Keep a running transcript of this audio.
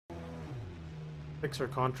Fix our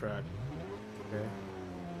contract. Okay.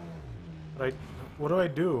 But what do I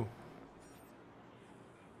do?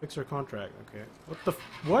 Fix our contract. Okay. What the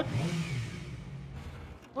what?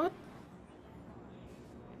 What?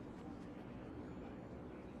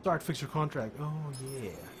 Start fix your contract. Oh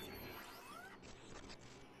yeah.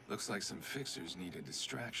 Looks like some fixers need a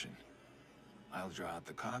distraction. I'll draw out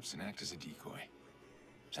the cops and act as a decoy.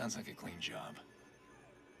 Sounds like a clean job.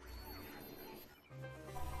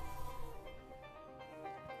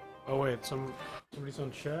 Oh wait, somebody's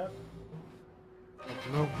on chat?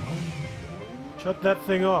 Oh, no. Shut that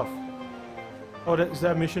thing off. Oh, is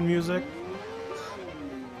that mission music?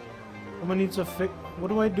 Someone needs a fix. What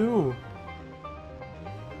do I do?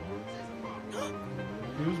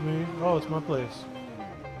 Excuse me. Oh, it's my place.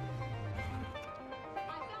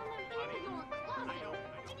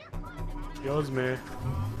 Excuse me.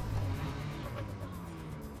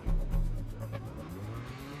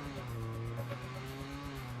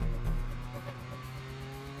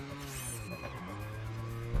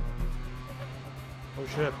 Oh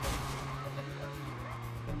shit.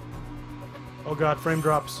 Oh god, frame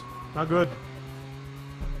drops. Not good.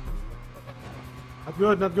 Not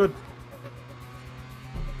good, not good.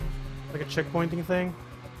 Like a checkpointing thing?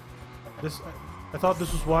 I thought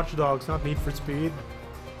this was Watch Dogs, not Need for Speed.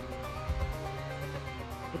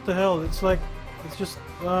 What the hell? It's like, it's just,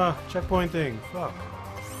 checkpointing. Fuck.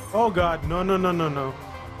 Oh god, no, no, no, no, no.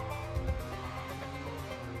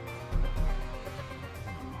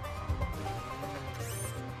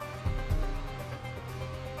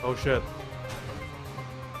 Oh shit.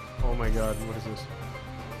 Oh my god, what is this?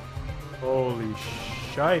 Holy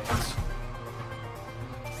shite.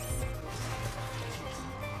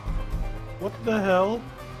 What the hell?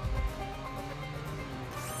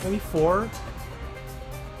 24?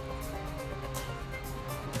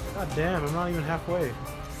 God damn, I'm not even halfway.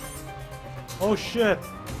 Oh shit!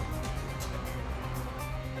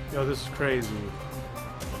 Yo, this is crazy.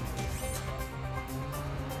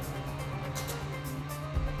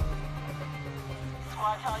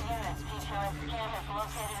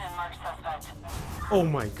 Oh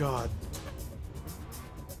my god.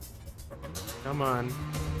 Come on.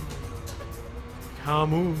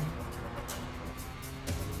 Come on.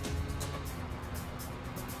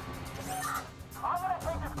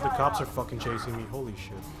 The cops are fucking chasing me. Holy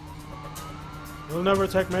shit. You'll never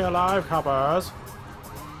take me alive, coppers.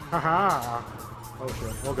 Haha. Oh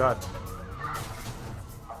shit. Oh god.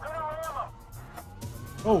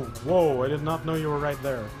 Oh, whoa. I did not know you were right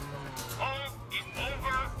there.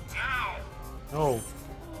 No.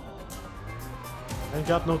 I ain't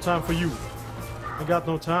got no time for you. I got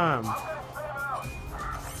no time.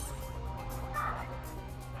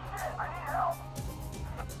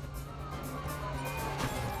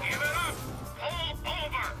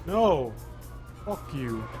 No. Fuck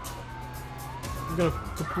you.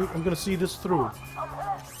 I'm gonna see this through.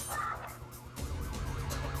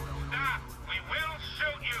 We will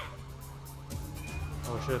shoot you.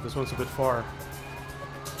 Oh shit, this one's a bit far.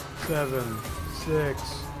 7, 6,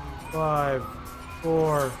 5,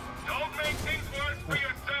 4. Don't make things worse for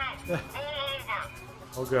yourself. Pull over.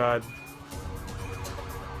 Oh god.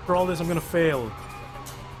 For all this, I'm gonna fail.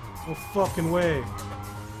 No fucking way.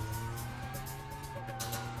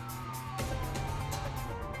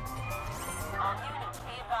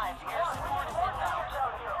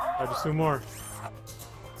 Alright, just 2 more.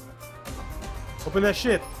 Open that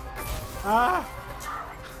shit. Ah!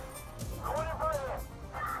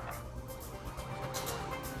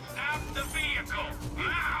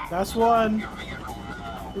 Last one.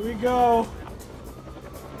 Here we go.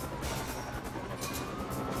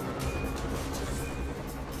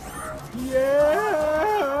 Yeah.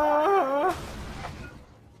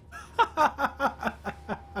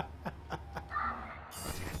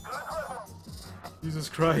 Jesus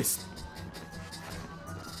Christ.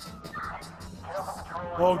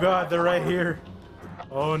 Oh god, they're right here.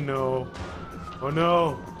 Oh no. Oh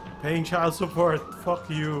no. Paying child support. Fuck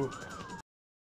you.